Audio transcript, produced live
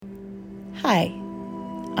Hi,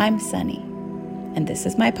 I'm Sunny, and this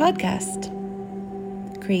is my podcast,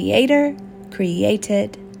 Creator,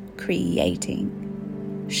 Created,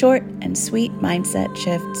 Creating. Short and sweet mindset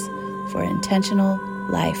shifts for intentional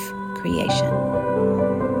life creation.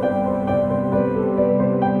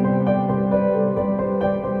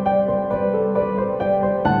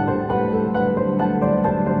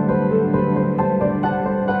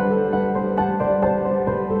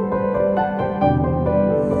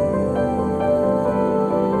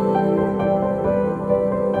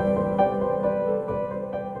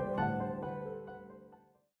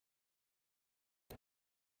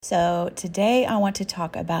 So today I want to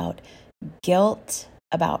talk about guilt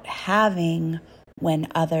about having when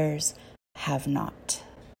others have not.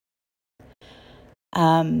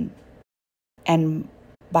 And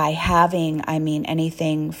by having, I mean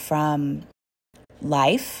anything from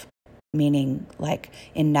life, meaning like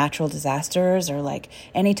in natural disasters or like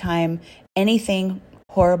anytime anything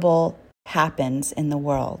horrible happens in the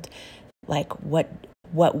world, like what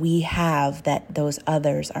we have that those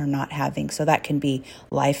others are not having. So that can be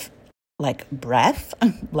life, like breath,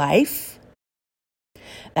 life.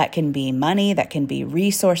 That can be money, that can be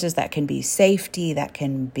resources, that can be safety, that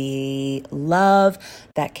can be love,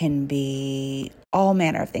 that can be all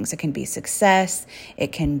manner of things. It can be success.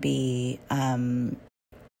 It can be a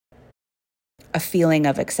feeling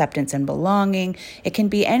of acceptance and belonging. It can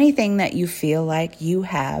be anything that you feel like you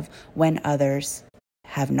have when others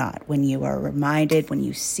have not, when you are reminded, when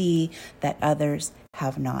you see that others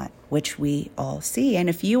have not, which we all see. And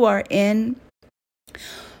if you are in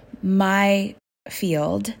my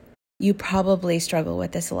field, you probably struggle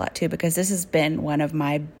with this a lot too, because this has been one of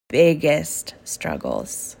my biggest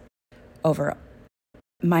struggles over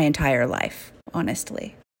my entire life,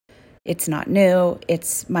 honestly. It's not new,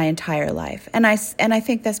 it's my entire life. And I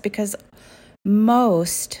think that's because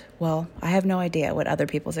I have no idea what other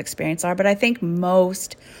people's experience are, but I think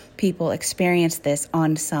most people experience this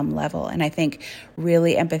on some level. And I think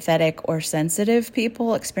really empathetic or sensitive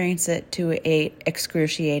people experience it to a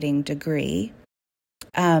excruciating degree,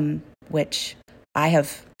 which I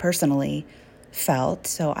have personally felt.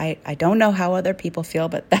 So I don't know how other people feel,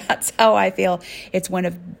 but that's how I feel. It's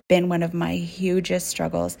been one of my hugest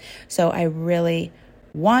struggles. So I really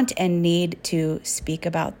want and need to speak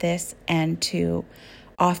about this and to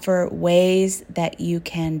offer ways that you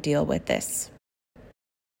can deal with this.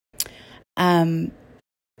 And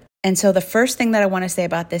so the first thing that I want to say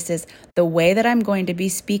about this is the way that I'm going to be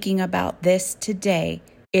speaking about this today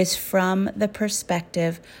is from the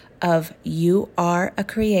perspective of you are a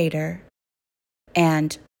creator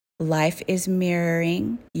and life is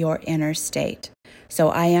mirroring your inner state.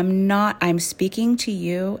 So I'm speaking to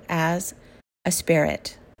you as a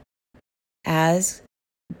spirit, as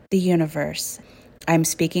the universe. I'm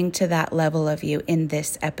speaking to that level of you in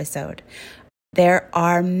this episode. There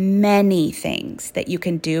are many things that you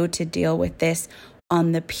can do to deal with this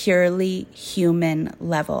on the purely human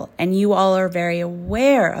level. And you all are very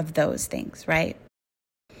aware of those things, right?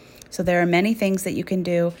 So there are many things that you can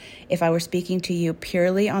do if I were speaking to you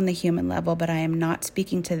purely on the human level, but I am not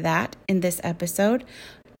speaking to that in this episode.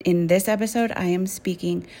 In this episode, I am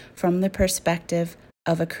speaking from the perspective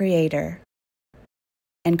of a creator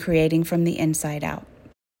and creating from the inside out.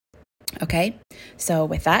 Okay? So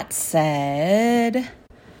with that said,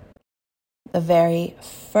 the very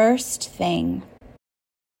first thing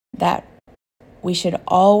that we should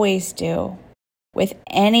always do with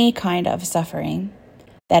any kind of suffering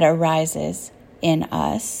that arises in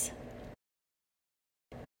us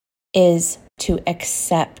is to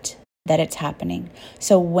accept that it's happening.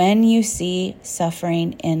 So when you see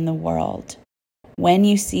suffering in the world, when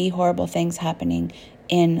you see horrible things happening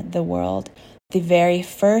in the world, the very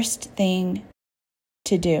first thing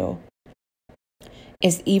to do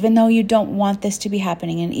is, even though you don't want this to be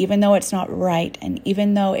happening, and even though it's not right, and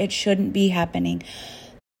even though it shouldn't be happening,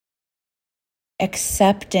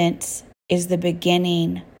 acceptance is the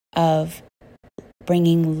beginning of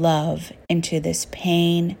bringing love into this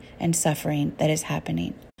pain and suffering that is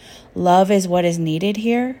happening. Love is what is needed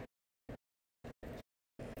here.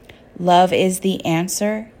 Love is the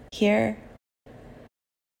answer here.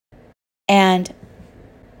 And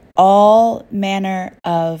all manner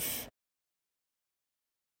of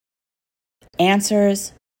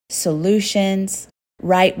answers, solutions,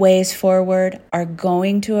 right ways forward are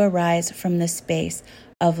going to arise from the space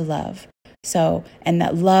of love. So, and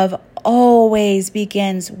that love always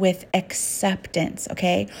begins with acceptance,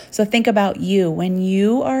 okay? So think about you. When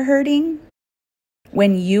you are hurting,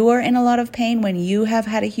 when you are in a lot of pain, when you have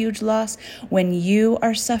had a huge loss, when you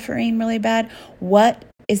are suffering really bad, what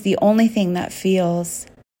is the only thing that feels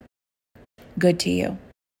good to you.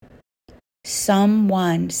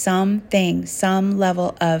 Someone, something, some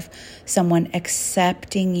level of someone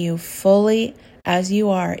accepting you fully as you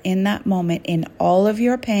are in that moment, in all of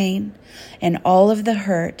your pain and all of the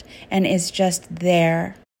hurt, and is just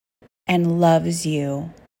there and loves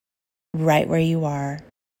you right where you are,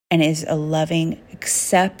 and is a loving,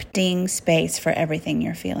 accepting space for everything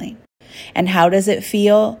you're feeling. And how does it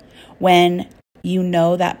feel when you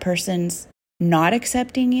know that person's not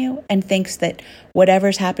accepting you and thinks that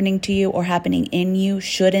whatever's happening to you or happening in you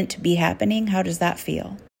shouldn't be happening? How does that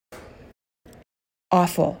feel?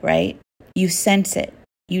 Awful, right? You sense it.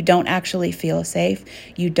 You don't actually feel safe.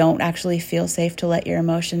 You don't actually feel safe to let your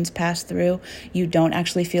emotions pass through. You don't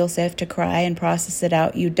actually feel safe to cry and process it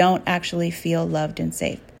out. You don't actually feel loved and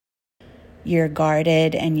safe. You're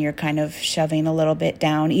guarded and you're kind of shoving a little bit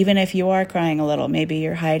down. Even if you are crying a little, maybe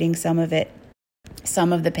you're hiding some of it,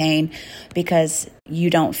 some of the pain, because you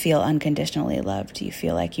don't feel unconditionally loved. You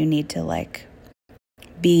feel like you need to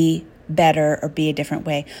be better or be a different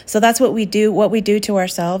way. So that's what we do. What we do to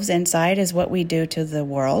ourselves inside is what we do to the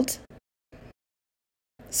world.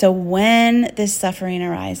 So when this suffering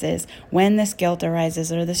arises, when this guilt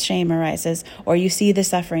arises or this shame arises, or you see the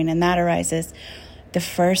suffering and that arises, the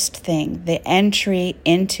first thing, the entry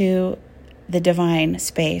into the divine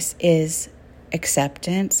space is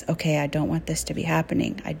acceptance. Okay, I don't want this to be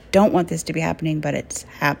happening. I don't want this to be happening, but it's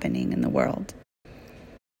happening in the world.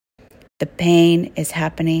 The pain is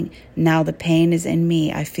happening. Now the pain is in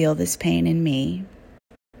me. I feel this pain in me.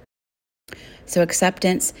 So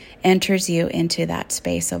acceptance enters you into that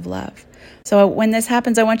space of love. So when this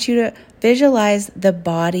happens, I want you to visualize the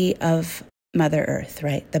body of Mother Earth,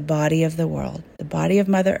 right? The body of the world, the body of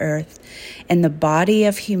Mother Earth, and the body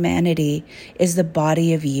of humanity is the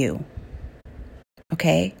body of you.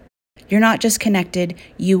 Okay? You're not just connected.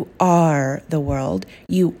 You are the world.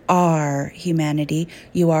 You are humanity.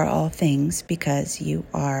 You are all things because you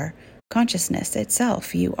are consciousness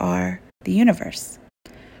itself. You are the universe.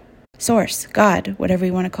 Source, God, whatever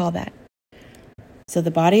you want to call that. So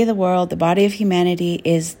the body of the world, the body of humanity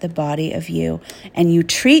is the body of you. And you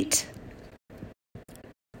treat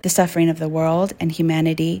the suffering of the world and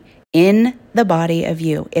humanity in the body of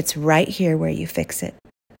you. It's right here where you fix it.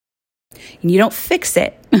 And you don't fix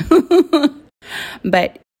it,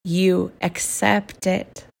 but you accept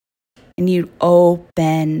it and you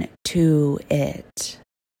open to it.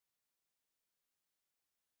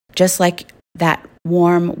 Just like that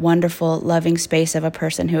warm, wonderful, loving space of a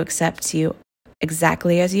person who accepts you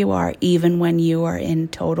exactly as you are, even when you are in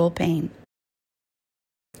total pain.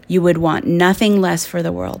 You would want nothing less for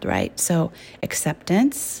the world, right? So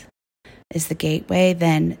acceptance is the gateway,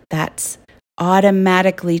 then that's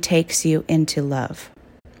automatically takes you into love.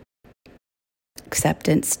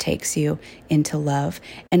 Acceptance takes you into love.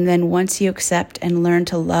 And then once you accept and learn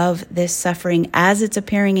to love this suffering as it's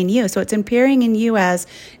appearing in you, so it's appearing in you as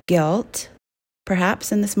guilt,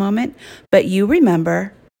 perhaps in this moment, but you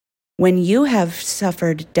remember when you have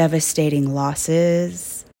suffered devastating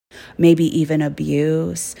losses, maybe even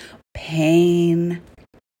abuse, pain,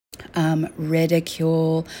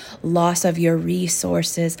 ridicule, loss of your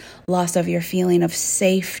resources, loss of your feeling of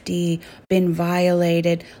safety, been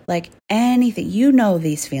violated, like anything. You know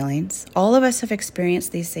these feelings. All of us have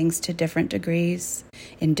experienced these things to different degrees,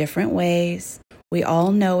 in different ways. We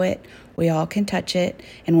all know it. We all can touch it.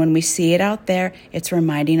 And when we see it out there, it's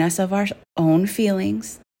reminding us of our own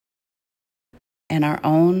feelings and our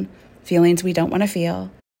own feelings we don't want to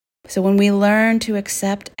feel. So when we learn to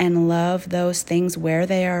accept and love those things where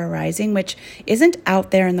they are arising, which isn't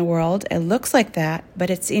out there in the world, it looks like that,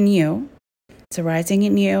 but it's in you. It's arising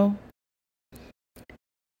in you.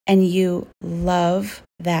 And you love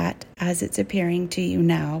that as it's appearing to you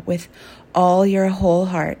now with all your whole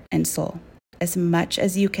heart and soul, as much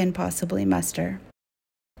as you can possibly muster,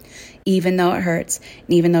 even though it hurts,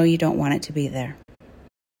 and even though you don't want it to be there.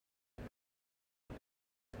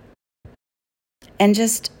 And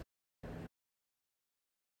just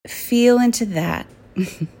feel into that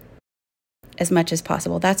as much as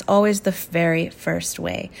possible. That's always the very first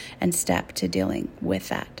way and step to dealing with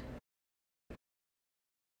that.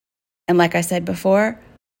 And like I said before,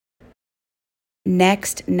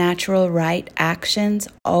 next natural right actions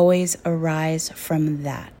always arise from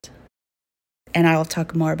that. And I'll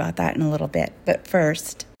talk more about that in a little bit. But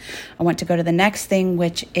first, I want to go to the next thing,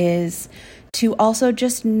 which is to also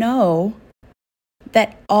just know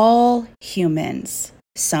that all humans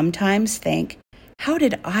sometimes think, how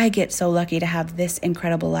did I get so lucky to have this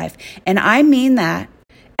incredible life? And I mean that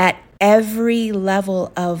at every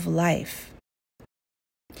level of life.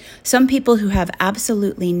 Some people who have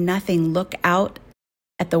absolutely nothing look out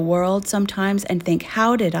at the world sometimes and think,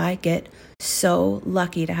 how did I get so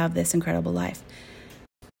lucky to have this incredible life?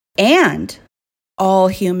 And all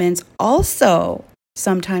humans also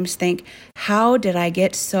sometimes think, how did I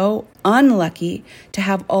get so unlucky to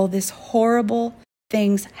have all these horrible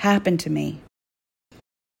things happen to me?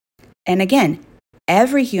 And again,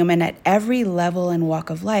 every human at every level and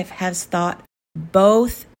walk of life has thought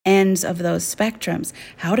both ends of those spectrums.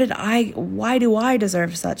 Why do I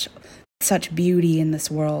deserve such beauty in this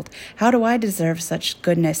world? How do I deserve such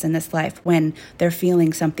goodness in this life when they're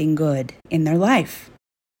feeling something good in their life?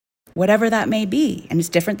 Whatever that may be. And it's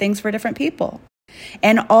different things for different people.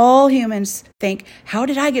 And all humans think, how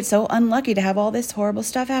did I get so unlucky to have all this horrible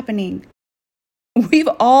stuff happening? We've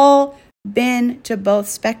all been to both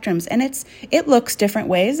spectrums, and it looks different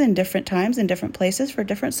ways in different times and different places for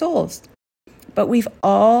different souls. But we've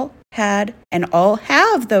all had and all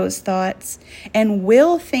have those thoughts and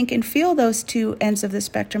will think and feel those two ends of the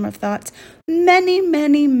spectrum of thoughts many,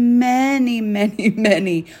 many, many, many,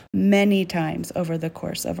 many, many times over the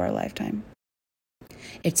course of our lifetime.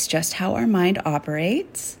 It's just how our mind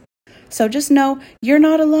operates. So just know you're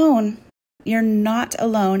not alone. You're not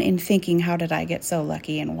alone in thinking, how did I get so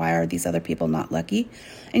lucky and why are these other people not lucky?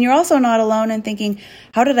 And you're also not alone in thinking,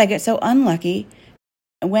 how did I get so unlucky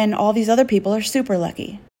when all these other people are super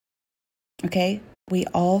lucky? Okay? We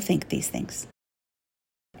all think these things.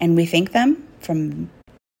 And we think them from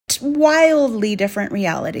wildly different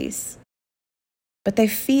realities. But they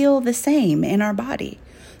feel the same in our body.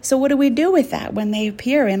 So what do we do with that when they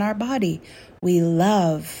appear in our body? We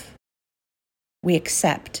love. We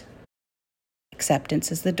accept.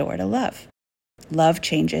 Acceptance is the door to love. Love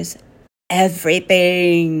changes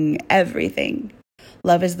everything. Everything.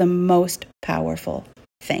 Love is the most powerful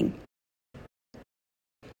thing.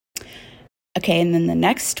 Okay, and then the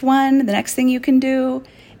next thing you can do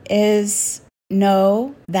is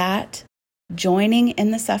know that joining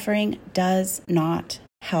in the suffering does not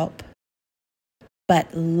help.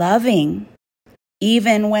 But loving,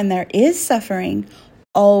 even when there is suffering,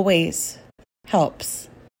 always helps.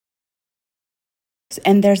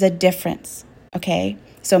 And there's a difference, okay?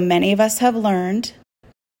 So many of us have learned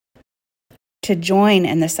to join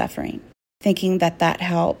in the suffering, thinking that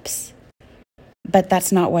helps, but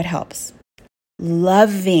that's not what helps.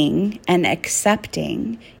 Loving and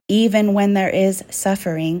accepting, even when there is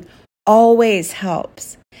suffering, always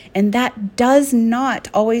helps. And that does not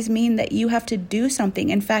always mean that you have to do something.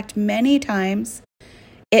 In fact, many times,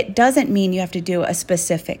 it doesn't mean you have to do a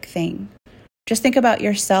specific thing. Just think about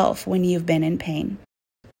yourself when you've been in pain.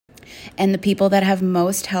 And the people that have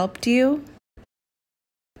most helped you,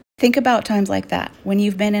 think about times like that, when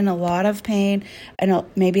you've been in a lot of pain and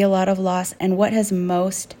maybe a lot of loss, and what has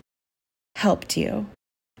most helped you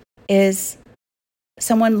is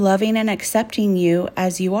someone loving and accepting you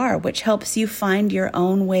as you are, which helps you find your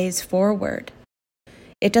own ways forward.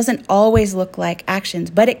 It doesn't always look like actions,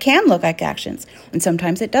 but it can look like actions. And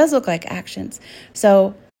sometimes it does look like actions.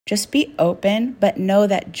 So just be open, but know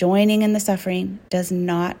that joining in the suffering does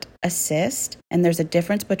not assist. And there's a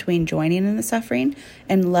difference between joining in the suffering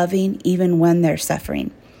and loving even when they're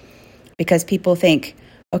suffering. Because people think,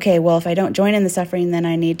 okay, well, if I don't join in the suffering, then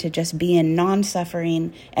I need to just be in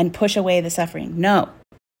non-suffering and push away the suffering. No,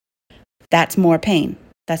 that's more pain.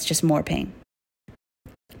 That's just more pain.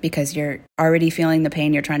 Because you're already feeling the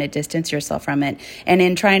pain, you're trying to distance yourself from it. And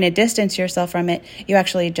in trying to distance yourself from it, you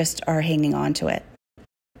actually just are hanging on to it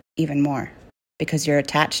even more because you're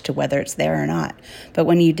attached to whether it's there or not. But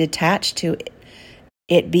when you detach to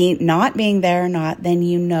it not being there or not, then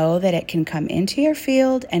you know that it can come into your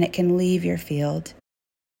field and it can leave your field.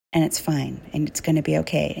 And it's fine, and it's going to be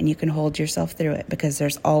okay, and you can hold yourself through it because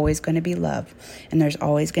there's always going to be love, and there's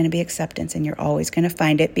always going to be acceptance, and you're always going to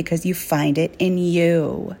find it because you find it in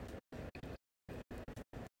you.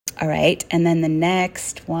 All right, and then the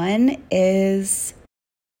next one is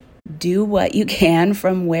do what you can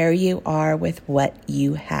from where you are with what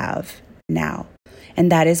you have now.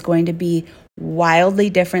 And that is going to be wildly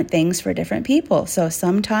different things for different people. So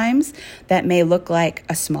sometimes that may look like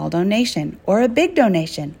a small donation or a big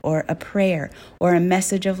donation or a prayer or a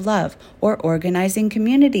message of love or organizing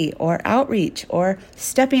community or outreach or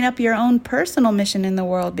stepping up your own personal mission in the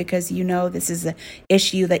world because you know this is an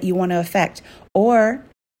issue that you want to affect, or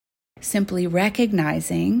simply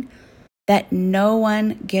recognizing that no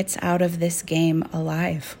one gets out of this game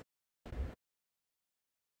alive.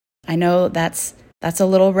 I know that's a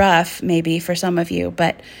little rough maybe for some of you,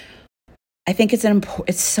 but I think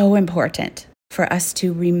it's so important for us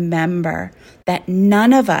to remember that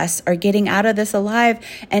none of us are getting out of this alive,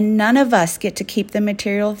 and none of us get to keep the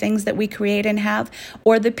material things that we create and have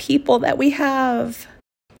or the people that we have.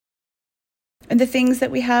 and the things that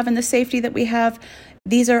we have and the safety that we have,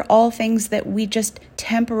 these are all things that we just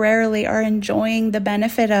temporarily are enjoying the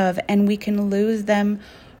benefit of, and we can lose them.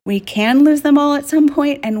 We can lose them all at some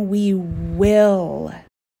point, and we will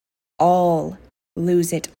all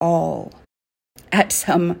lose it all at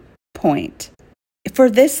some point for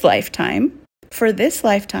this lifetime.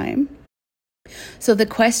 So the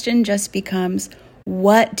question just becomes,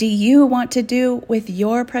 what do you want to do with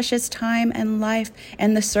your precious time and life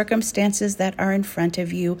and the circumstances that are in front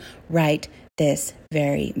of you right this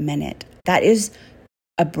very minute? That is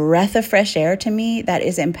a breath of fresh air to me. That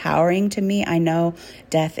is empowering to me. I know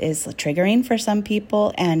death is triggering for some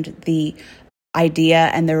people, and the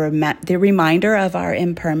idea and the reminder of our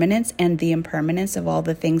impermanence and the impermanence of all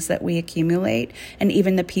the things that we accumulate, and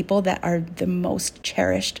even the people that are the most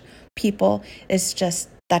cherished people, is just,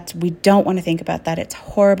 that we don't want to think about that. It's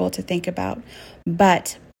horrible to think about.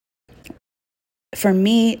 But for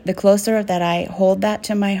me, the closer that I hold that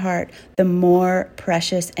to my heart, the more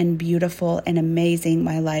precious and beautiful and amazing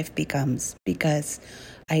my life becomes, because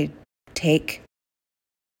I take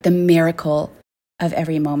the miracle of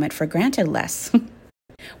every moment for granted less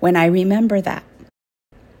when I remember that.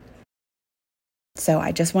 So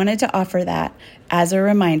I just wanted to offer that as a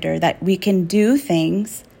reminder that we can do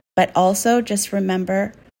things, but also just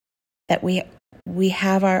remember that we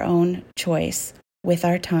have our own choice with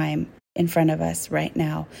our time in front of us right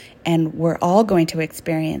now. And we're all going to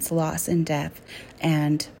experience loss and death.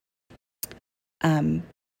 And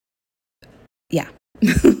yeah.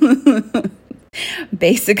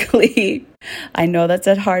 Basically, I know that's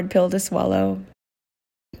a hard pill to swallow,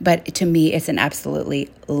 but to me, it's an absolutely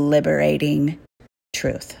liberating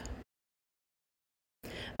truth.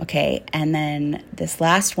 Okay, and then this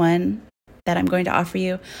last one that I'm going to offer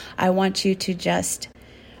you, I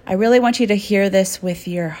really want you to hear this with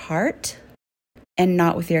your heart and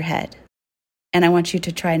not with your head. And I want you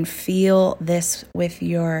to try and feel this with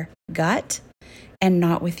your gut and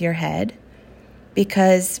not with your head,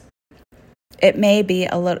 because it may be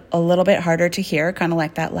a little bit harder to hear, kind of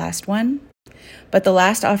like that last one. But the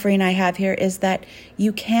last offering I have here is that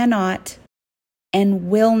you cannot and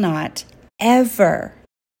will not ever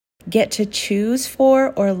get to choose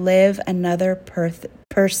for or live another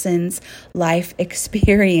person's life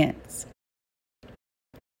experience.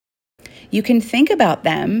 You can think about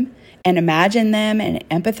them and imagine them and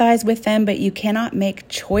empathize with them, but you cannot make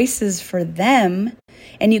choices for them,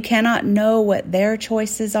 and you cannot know what their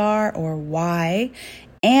choices are or why,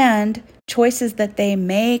 and choices that they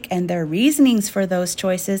make and their reasonings for those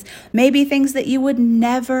choices may be things that you would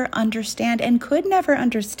never understand and could never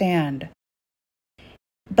understand.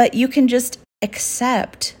 But you can just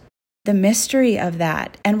accept the mystery of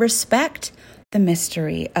that and respect the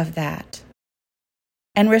mystery of that,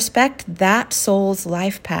 and respect that soul's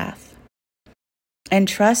life path. And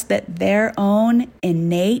trust that their own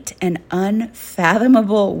innate and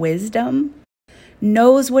unfathomable wisdom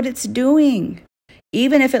knows what it's doing,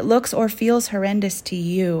 even if it looks or feels horrendous to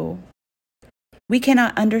you. We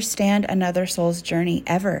cannot understand another soul's journey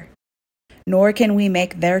ever, nor can we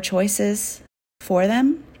make their choices for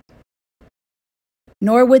them,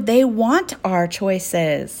 nor would they want our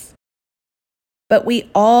choices. But we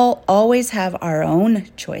all always have our own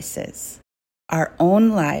choices, our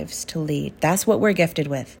own lives to lead. That's what we're gifted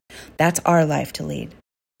with. That's our life to lead.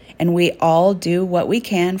 And we all do what we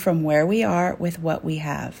can from where we are with what we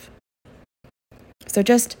have. So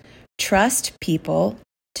just trust people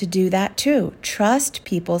to do that too. Trust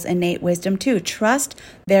people's innate wisdom too. Trust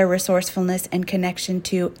their resourcefulness and connection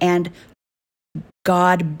to and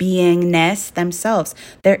God beingness themselves.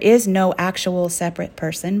 There is no actual separate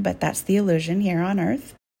person, but that's the illusion here on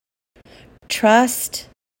earth. Trust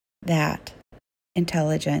that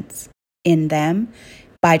intelligence in them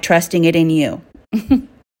by trusting it in you.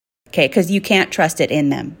 Okay, because you can't trust it in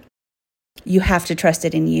them. You have to trust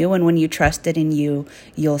it in you, and when you trust it in you,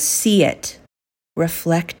 you'll see it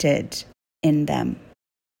reflected in them.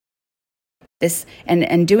 This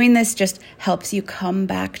and doing this just helps you come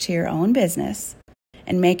back to your own business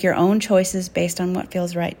and make your own choices based on what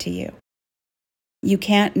feels right to you. You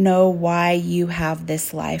can't know why you have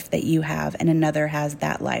this life that you have and another has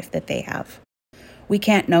that life that they have. We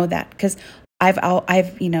can't know that, because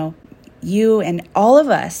you and all of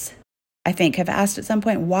us, I think, have asked at some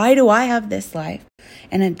point, why do I have this life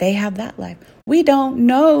and then they have that life? We don't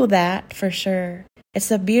know that for sure.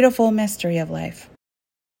 It's a beautiful mystery of life.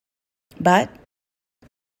 But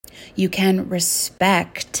you can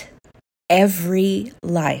respect every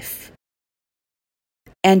life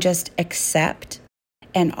and just accept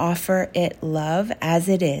and offer it love as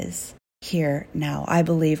it is here now. I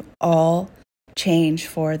believe all change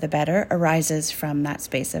for the better arises from that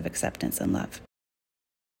space of acceptance and love.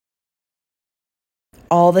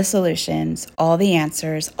 All the solutions, all the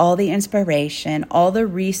answers, all the inspiration, all the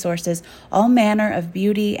resources, all manner of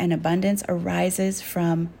beauty and abundance arises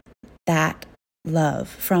from that love,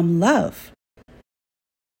 from love.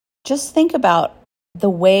 Just think about the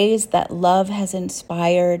ways that love has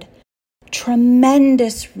inspired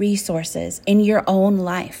tremendous resources in your own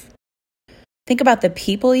life. Think about the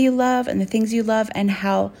people you love and the things you love and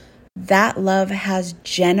how that love has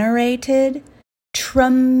generated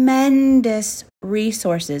tremendous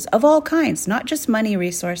resources of all kinds, not just money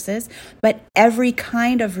resources, but every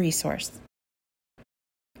kind of resource.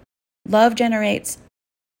 Love generates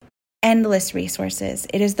endless resources.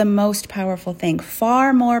 It is the most powerful thing,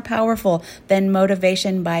 far more powerful than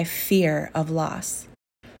motivation by fear of loss,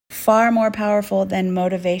 far more powerful than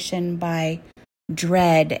motivation by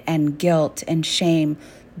dread and guilt and shame.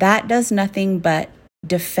 That does nothing but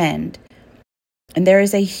defend. And there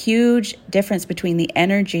is a huge difference between the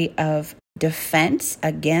energy of defense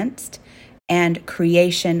against and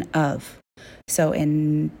creation of. So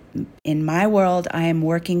in my world, I am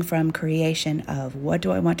working from creation of. What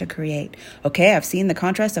do I want to create? Okay, I've seen the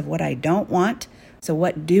contrast of what I don't want. So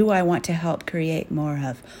what do I want to help create more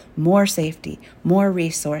of? More safety, more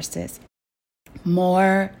resources,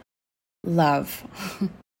 more love,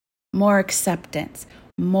 more acceptance,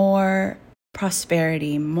 more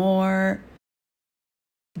prosperity, more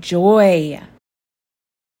joy,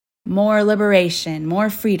 more liberation, more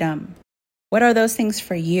freedom. What are those things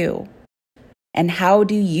for you? And how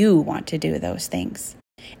do you want to do those things?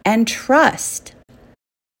 And trust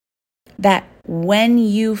that when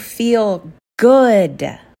you feel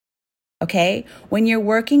good, okay, when you're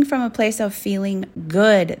working from a place of feeling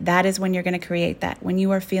good, that is when you're going to create that. When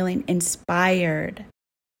you are feeling inspired,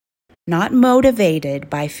 not motivated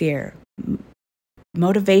by fear.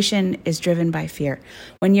 Motivation is driven by fear.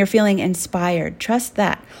 When you're feeling inspired, trust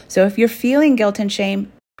that. So if you're feeling guilt and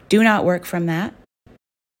shame, do not work from that.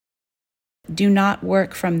 Do not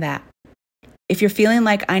work from that. If you're feeling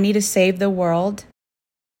like I need to save the world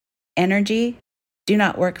energy, do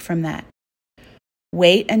not work from that.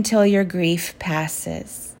 Wait until your grief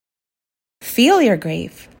passes. Feel your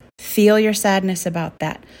grief. Feel your sadness about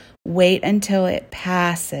that. Wait until it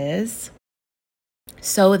passes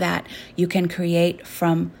so that you can create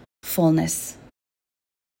from fullness.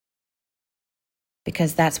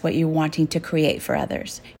 Because that's what you're wanting to create for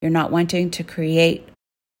others. You're not wanting to create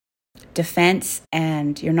defense,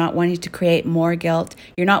 and you're not wanting to create more guilt.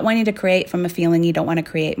 You're not wanting to create from a feeling you don't want to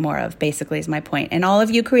create more of, basically, is my point. And all of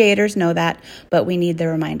you creators know that, but we need the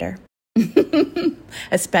reminder.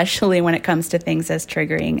 Especially when it comes to things as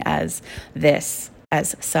triggering as this,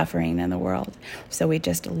 as suffering in the world. So we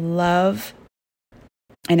just love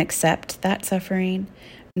and accept that suffering,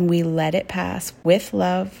 and we let it pass with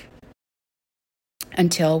love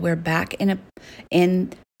until we're back in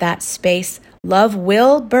that space. Love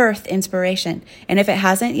will birth inspiration. And if it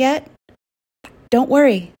hasn't yet, don't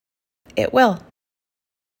worry. It will.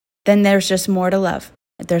 Then there's just more to love.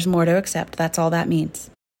 There's more to accept. That's all that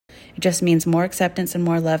means. It just means more acceptance and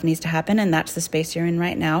more love needs to happen. And that's the space you're in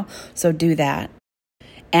right now. So do that.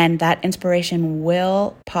 And that inspiration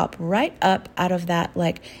will pop right up out of that.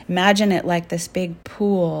 Like, imagine it like this big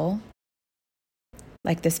pool,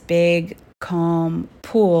 like this big calm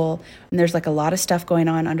pool, and there's like a lot of stuff going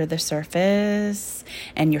on under the surface,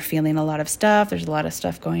 and you're feeling a lot of stuff. There's a lot of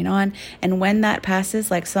stuff going on, and when that passes,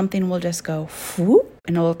 like something will just go whoop,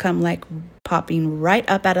 and it will come like popping right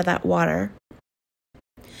up out of that water,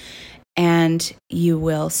 and you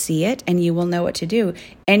will see it, and you will know what to do,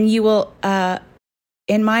 and you will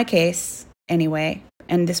in my case anyway,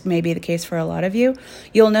 and this may be the case for a lot of you,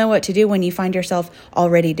 you'll know what to do when you find yourself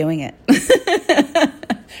already doing it.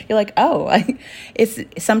 You're like,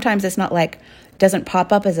 sometimes it's not like, doesn't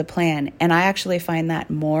pop up as a plan. And I actually find that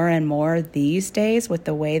more and more these days with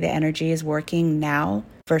the way the energy is working now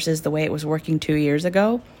versus the way it was working 2 years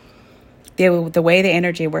ago. The way the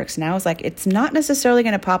energy works now is like, it's not necessarily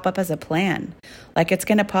going to pop up as a plan. Like, it's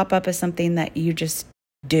going to pop up as something that you just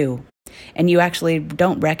do. And you actually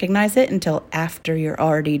don't recognize it until after you're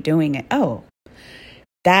already doing it. Oh,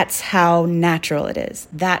 that's how natural it is.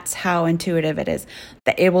 That's how intuitive it is.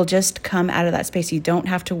 That it will just come out of that space. You don't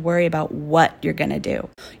have to worry about what you're going to do.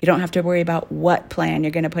 You don't have to worry about what plan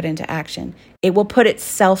you're going to put into action. It will put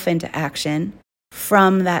itself into action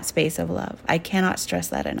from that space of love. I cannot stress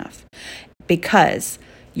that enough, because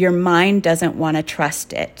your mind doesn't want to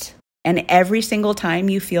trust it. And every single time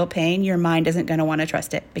you feel pain, your mind isn't going to want to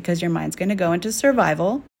trust it, because your mind's going to go into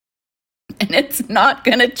survival and it's not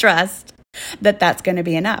going to trust that that's going to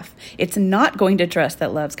be enough. It's not going to trust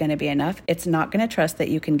that love's going to be enough. It's not going to trust that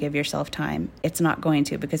you can give yourself time. It's not going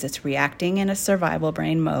to, because it's reacting in a survival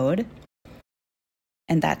brain mode.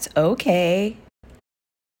 And that's okay.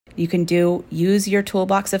 You can use your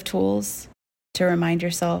toolbox of tools to remind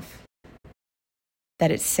yourself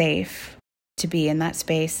that it's safe to be in that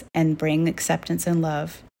space and bring acceptance and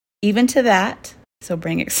love, even to that. So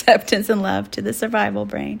bring acceptance and love to the survival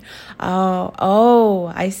brain.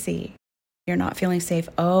 Oh, I see. You're not feeling safe.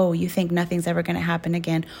 Oh, you think nothing's ever going to happen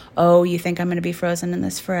again. Oh, you think I'm going to be frozen in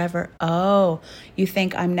this forever. Oh, you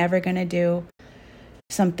think I'm never going to do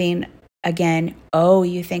something again. Oh,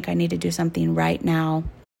 you think I need to do something right now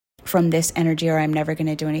from this energy, or I'm never going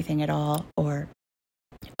to do anything at all. Or,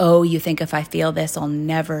 oh, you think if I feel this, I'll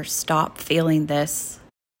never stop feeling this.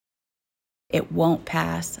 It won't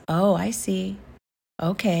pass. Oh, I see.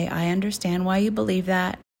 Okay, I understand why you believe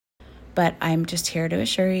that, but I'm just here to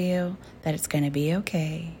assure you that it's going to be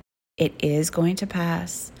okay. It is going to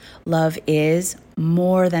pass. Love is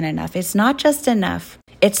more than enough. It's not just enough.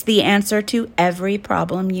 It's the answer to every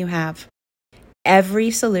problem you have. Every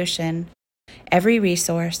solution, every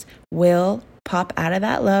resource will pop out of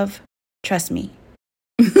that love. Trust me.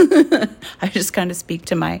 I just kind of speak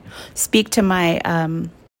to my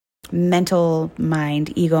mental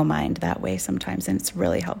mind, ego mind that way sometimes, and it's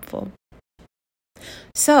really helpful.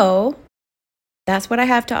 So that's what I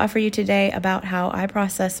have to offer you today about how I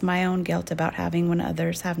process my own guilt about having when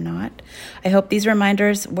others have not. I hope these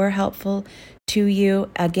reminders were helpful to you.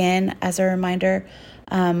 Again, as a reminder,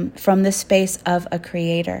 from the space of a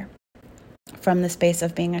creator, from the space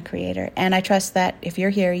of being a creator. And I trust that if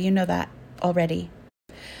you're here, you know that already.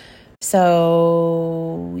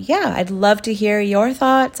 So yeah, I'd love to hear your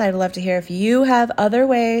thoughts. I'd love to hear if you have other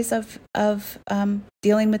ways of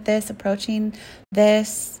dealing with this, approaching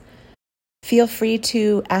this. Feel free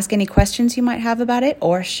to ask any questions you might have about it,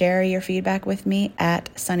 or share your feedback with me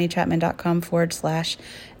at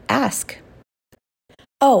sunnychapman.com/ask.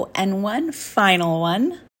 Oh, and one final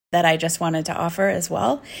one that I just wanted to offer as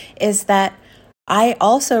well is that I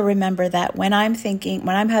also remember that when I'm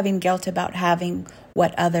having guilt about having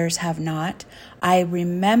what others have not, I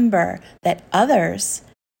remember that others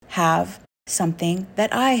have something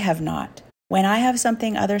that I have not. When I have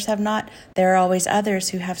something others have not, there are always others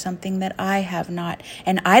who have something that I have not.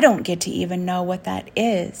 And I don't get to even know what that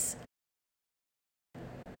is.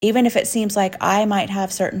 Even if it seems like I might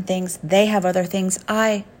have certain things, they have other things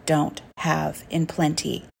I don't have in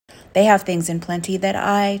plenty. They have things in plenty that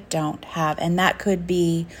I don't have. And that could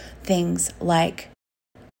be things like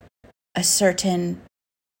a certain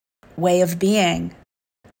way of being,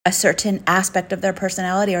 a certain aspect of their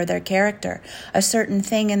personality or their character, a certain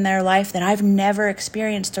thing in their life that I've never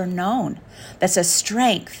experienced or known. That's a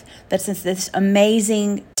strength, that's this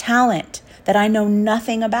amazing talent that I know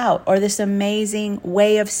nothing about, or this amazing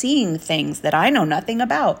way of seeing things that I know nothing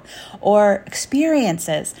about, or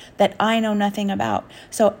experiences that I know nothing about.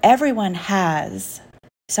 So everyone has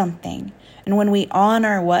something. And when we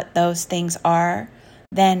honor what those things are,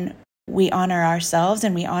 then we honor ourselves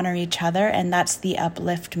and we honor each other, and that's the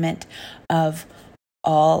upliftment of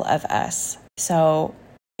all of us. So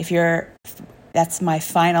that's my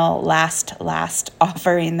final last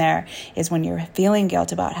offering there, is when you're feeling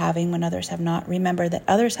guilt about having when others have not, remember that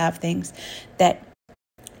others have things that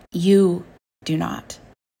you do not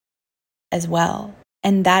as well.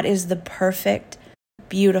 And that is the perfect,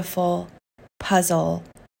 beautiful puzzle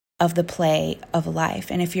of the play of life.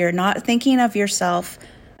 And if you're not thinking of yourself,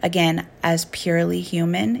 again, as purely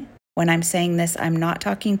human, when I'm saying this, I'm not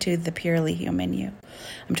talking to the purely human you.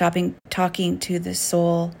 I'm talking to the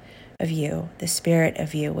soul of you, the spirit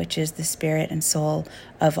of you, which is the spirit and soul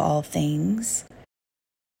of all things.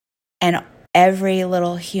 And every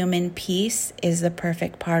little human piece is the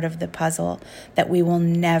perfect part of the puzzle that we will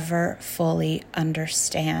never fully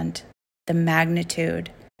understand the magnitude,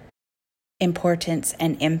 importance,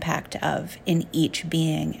 and impact of in each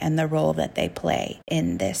being, and the role that they play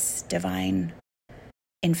in this divine,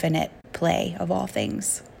 infinite play of all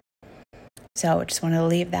things. So I just want to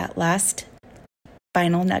leave that last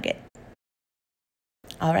final nugget.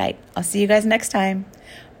 All right, I'll see you guys next time.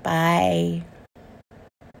 Bye.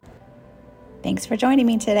 Thanks for joining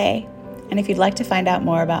me today. And if you'd like to find out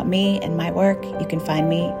more about me and my work, you can find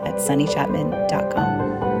me at sunnychapman.com.